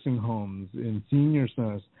 in nursing homes, in senior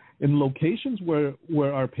centers, in locations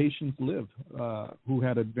where our patients live who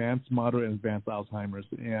had advanced, moderate, and advanced Alzheimer's.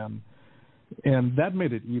 And that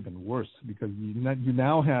made it even worse, because you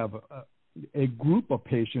now have a group of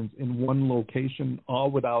patients in one location, all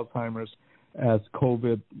with Alzheimer's, as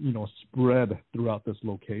COVID, you know, spread throughout this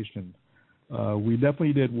location. We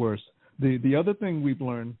definitely did worse. The other thing we've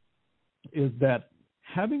learned is that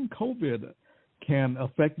having COVID can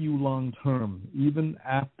affect you long term, even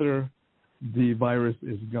after the virus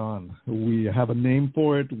is gone. We have a name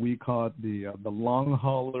for it. We call it the long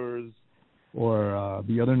haulers, or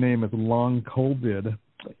the other name is long COVID,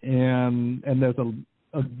 and there's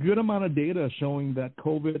a good amount of data showing that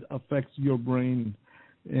COVID affects your brain,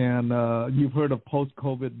 and you've heard of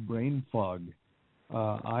post-COVID brain fog.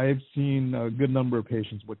 I've seen a good number of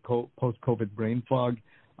patients with post-COVID brain fog.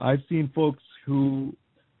 I've seen folks who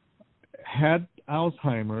had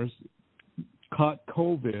Alzheimer's, caught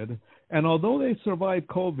COVID, and although they survived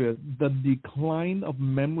COVID, the decline of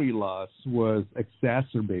memory loss was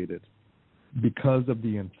exacerbated because of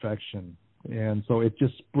the infection. And so it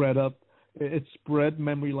just spread up. It spread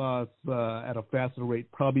memory loss at a faster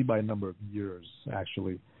rate, probably by a number of years,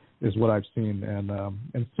 actually, is what I've seen.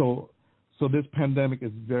 And so this pandemic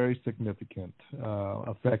is very significant,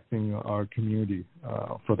 affecting our community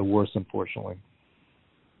for the worse, unfortunately.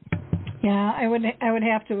 Yeah, I would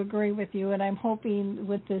have to agree with you, and I'm hoping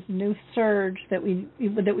with this new surge that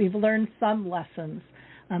we've learned some lessons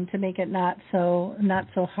to make it not so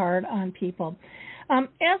hard on people.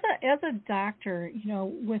 As a doctor, you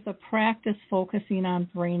know, with a practice focusing on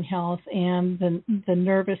brain health and the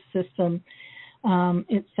nervous system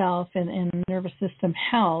itself and nervous system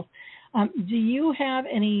health, do you have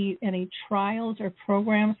any trials or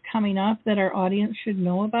programs coming up that our audience should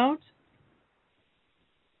know about?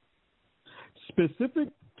 Specific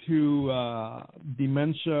to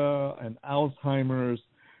dementia and Alzheimer's,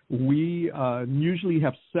 we usually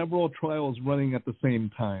have several trials running at the same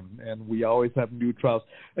time, and we always have new trials.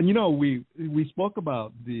 And we spoke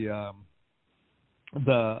about the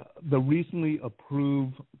recently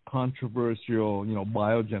approved controversial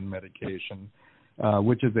Biogen medication,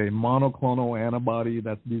 which is a monoclonal antibody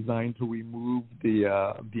that's designed to remove the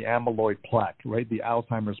amyloid plaque, right, the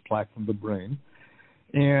Alzheimer's plaque from the brain.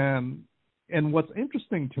 And what's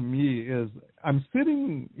interesting to me is I'm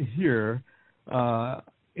sitting here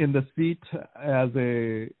in the seat as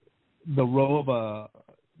the role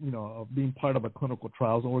of being part of a clinical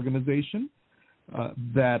trials organization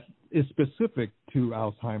that is specific to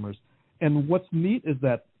Alzheimer's. And what's neat is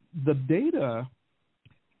that the data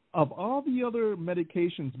of all the other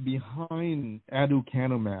medications behind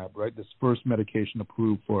aducanumab, right, this first medication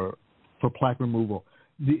approved for plaque removal,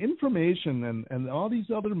 the information and all these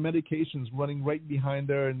other medications running right behind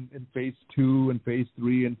there in phase 2 and phase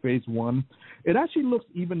 3 and phase 1, it actually looks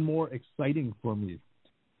even more exciting for me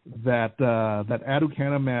that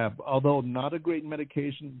aducanumab, although not a great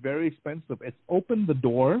medication, very expensive, it's opened the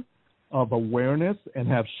door of awareness and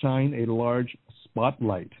have shined a large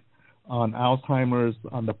spotlight on Alzheimer's,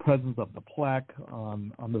 on the presence of the plaque,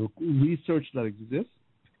 on the research that exists.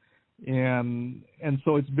 And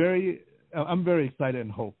so I'm very excited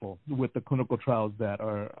and hopeful with the clinical trials that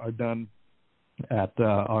are done at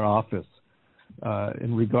our office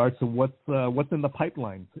in regards to what's in the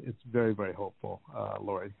pipeline. It's very, very hopeful,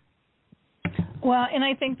 Lori. Well, and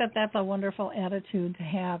I think that's a wonderful attitude to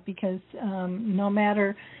have because no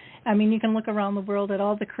matter, you can look around the world at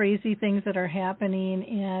all the crazy things that are happening,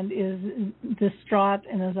 and as distraught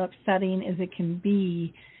and as upsetting as it can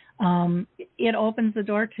be, it opens the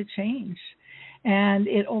door to change. And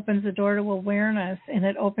it opens the door to awareness, and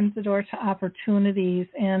it opens the door to opportunities.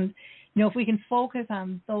 And, if we can focus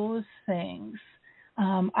on those things,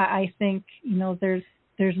 I think,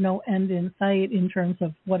 there's no end in sight in terms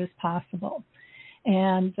of what is possible.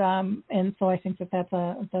 And so I think that's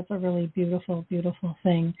a really beautiful, beautiful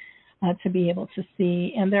thing to be able to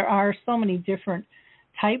see. And there are so many different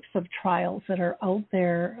types of trials that are out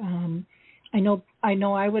there. I know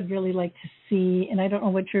I would really like to see, and I don't know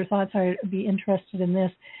what your thoughts are, I'd be interested in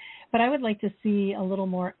this, but I would like to see a little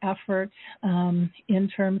more effort in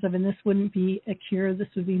terms of, and this wouldn't be a cure, this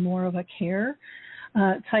would be more of a care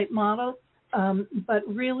type model, but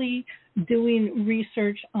really doing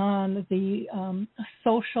research on the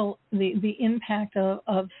the impact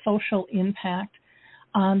of social impact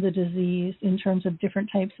on the disease in terms of different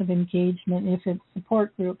types of engagement, if it's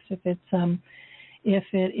support groups, if it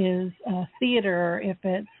is theater, if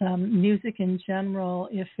it's music in general,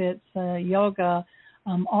 if it's yoga,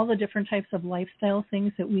 all the different types of lifestyle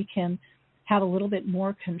things that we can have a little bit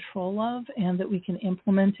more control of and that we can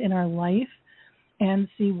implement in our life and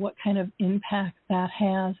see what kind of impact that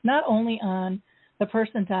has, not only on the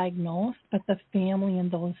person diagnosed, but the family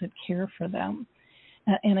and those that care for them.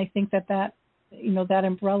 And I think that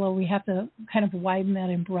umbrella, we have to kind of widen that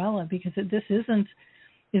umbrella because this isn't,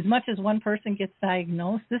 as much as one person gets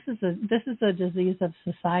diagnosed, this is a disease of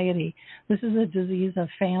society. This is a disease of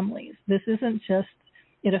families. This isn't just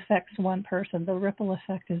it affects one person. The ripple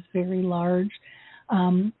effect is very large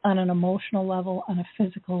on an emotional level, on a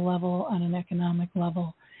physical level, on an economic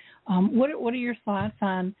level. What are your thoughts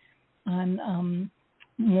on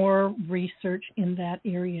more research in that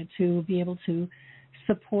area to be able to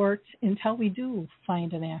support until we do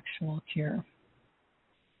find an actual cure?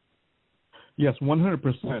 Yes,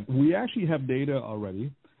 100%. We actually have data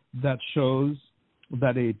already that shows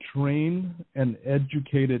that a trained and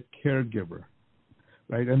educated caregiver,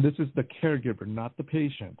 right, and this is the caregiver, not the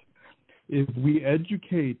patient, if we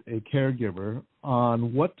educate a caregiver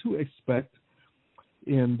on what to expect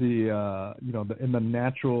in the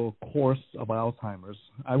natural course of Alzheimer's,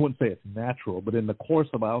 I wouldn't say it's natural, but in the course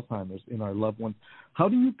of Alzheimer's in our loved ones, how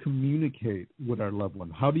do you communicate with our loved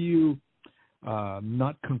one? How do you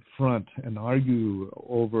not confront and argue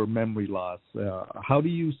over memory loss? How do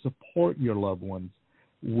you support your loved ones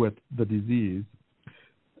with the disease?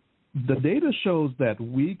 The data shows that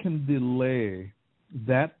we can delay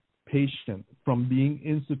that patient from being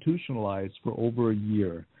institutionalized for over a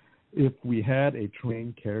year if we had a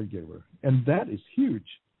trained caregiver. And that is huge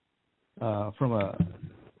from a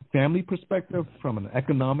family perspective, from an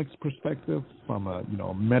economics perspective, from a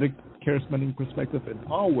Medicare spending perspective, in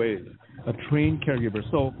all ways, a trained caregiver.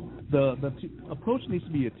 So the approach needs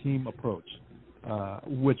to be a team approach,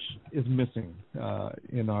 which is missing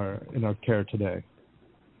in our care today.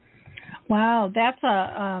 Wow, that's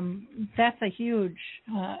a huge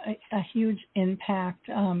impact.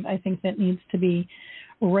 I think that needs to be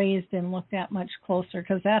raised and looked at much closer,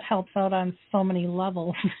 because that helps out on so many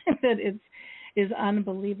levels that is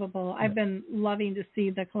unbelievable. I've been loving to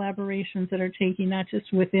see the collaborations that are taking not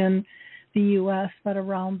just within the U.S. but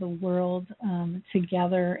around the world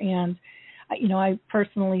together. And I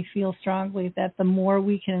personally feel strongly that the more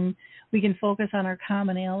we can focus on our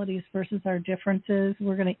commonalities versus our differences,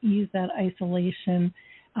 we're going to ease that isolation.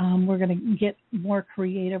 We're going to get more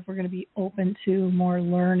creative. We're going to be open to more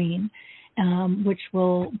learning, which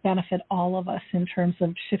will benefit all of us in terms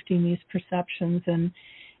of shifting these perceptions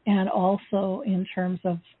and also in terms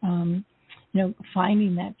of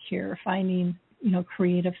finding that cure, finding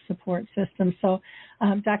creative support systems. So,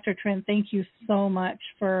 Dr. Trin, thank you so much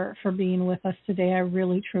for being with us today. I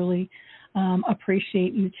really, truly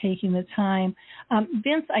appreciate you taking the time.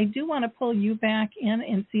 Vince, I do want to pull you back in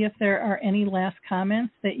and see if there are any last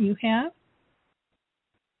comments that you have.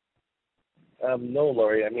 No,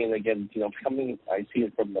 Lori. I mean, again, I see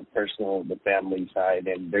it from the family side,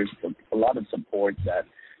 and there's a lot of support that,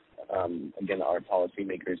 again, our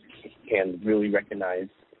policymakers can really recognize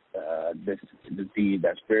this disease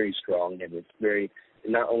that's very strong, and it's very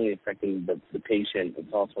not only affecting the patient,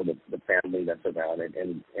 it's also the family that's around it,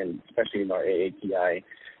 and especially in our AAPI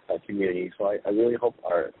community. So I really hope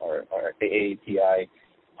our AAPI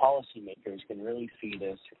policymakers can really see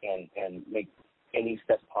this and make any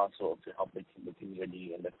step possible to help the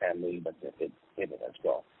community and the family that's in it as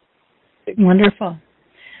well. Wonderful.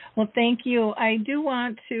 Well, thank you. I do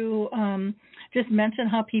want to just mention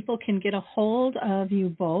how people can get a hold of you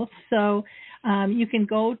both. So you can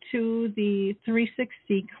go to the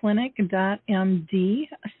 360clinic.md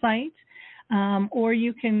site, or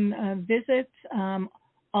you can visit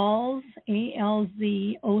alzoc.org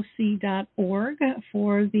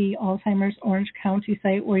for the Alzheimer's Orange County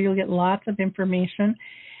site, where you'll get lots of information.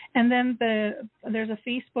 And then there's a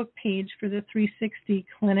Facebook page for the 360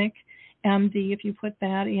 Clinic MD, if you put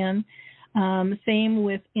that in. Same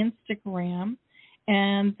with Instagram.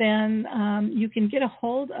 And then you can get a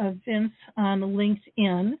hold of Vince on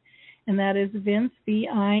LinkedIn, and that is Vince,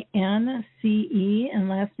 V-I-N-C-E, and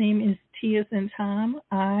last name is T as in Tom,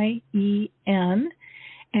 I-E-N.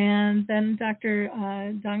 And then Dr.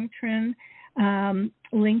 Dung Trin,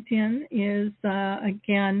 LinkedIn is,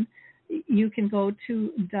 again, you can go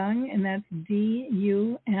to Dung, and that's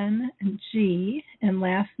D-U-N-G, and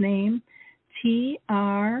last name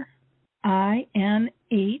T-R-I-N-H-M-D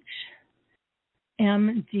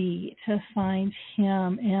to find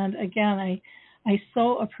him. And again, I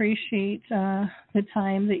so appreciate the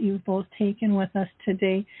time that you've both taken with us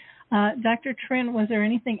today. Dr. Trin, was there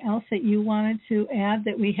anything else that you wanted to add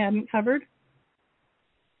that we hadn't covered?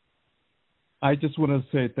 I just want to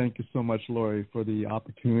say thank you so much, Lori, for the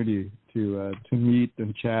opportunity to meet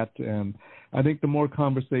and chat. And I think the more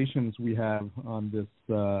conversations we have on this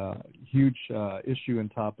huge issue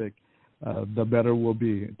and topic, the better we'll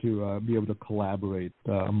be to be able to collaborate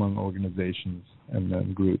among organizations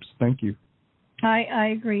and groups. Thank you.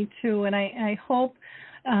 I agree too, and I hope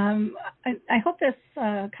this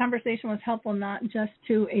conversation was helpful not just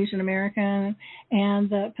to Asian American and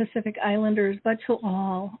the Pacific Islanders, but to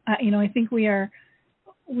all. I think we are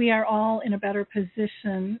all in a better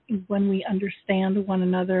position when we understand one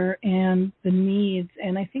another and the needs.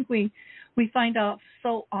 And I think we find out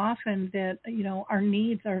so often that, our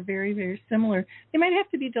needs are very, very similar. They might have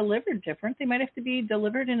to be delivered different. They might have to be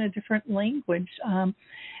delivered in a different language, or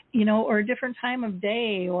a different time of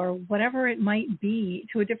day, or whatever it might be,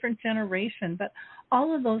 to a different generation. But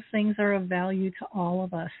all of those things are of value to all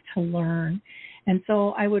of us to learn. And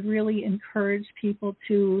so I would really encourage people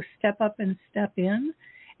to step up and step in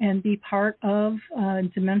and be part of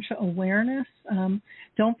dementia awareness.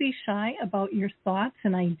 Don't be shy about your thoughts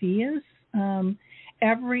and ideas.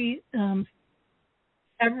 Every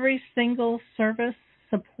single service,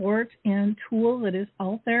 support, and tool that is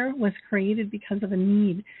out there was created because of a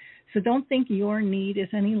need. So don't think your need is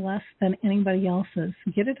any less than anybody else's.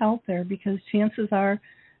 Get it out there, because chances are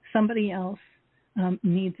somebody else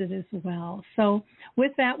needs it as well. So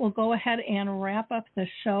with that, we'll go ahead and wrap up the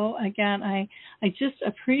show. Again, I just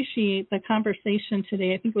appreciate the conversation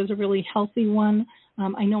today. I think it was a really healthy one.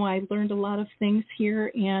 I know I learned a lot of things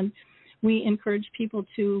here, and we encourage people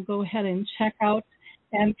to go ahead and check out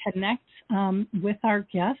and connect with our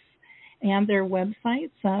guests and their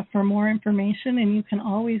websites for more information. And you can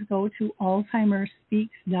always go to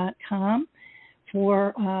alzheimersspeaks.com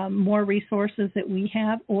for more resources that we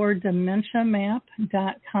have, or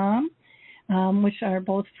dementiamap.com, which are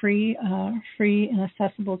both free and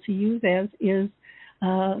accessible to use, as is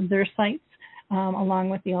their sites, along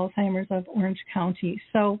with the Alzheimer's of Orange County.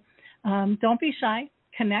 So don't be shy.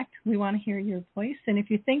 connect. We want to hear your voice. And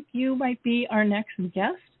if you think you might be our next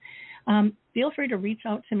guest, feel free to reach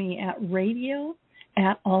out to me at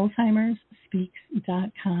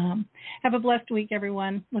radio@alzheimersspeaks.com. Have a blessed week,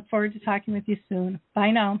 everyone. Look forward to talking with you soon.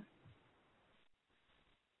 Bye now.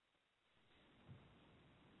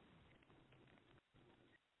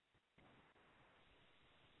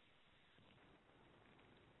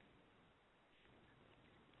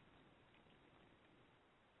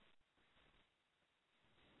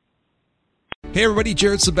 Hey everybody,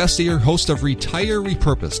 Jared Sebeste here, host of Retire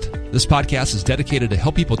Repurposed. This podcast is dedicated to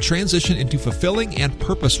help people transition into fulfilling and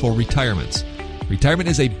purposeful retirements. Retirement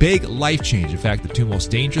is a big life change. In fact, the two most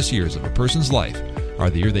dangerous years of a person's life are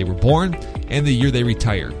the year they were born and the year they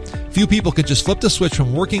retire. Few people can just flip the switch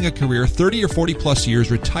from working a career 30 or 40 plus years,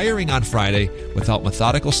 retiring on Friday, without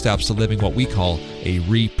methodical steps to living what we call a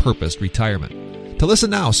repurposed retirement. To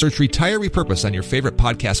listen now, search Retire Repurposed on your favorite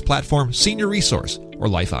podcast platform, Senior Resource, or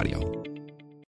Life Audio.